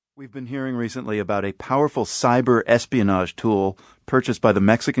We've been hearing recently about a powerful cyber espionage tool purchased by the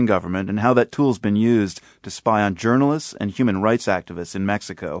Mexican government and how that tool's been used to spy on journalists and human rights activists in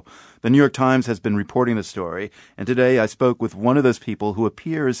Mexico. The New York Times has been reporting the story, and today I spoke with one of those people who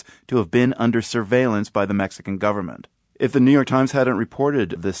appears to have been under surveillance by the Mexican government. If the New York Times hadn't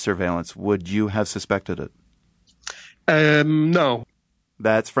reported this surveillance, would you have suspected it? No.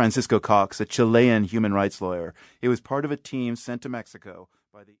 That's Francisco Cox, a Chilean human rights lawyer. He was part of a team sent to Mexico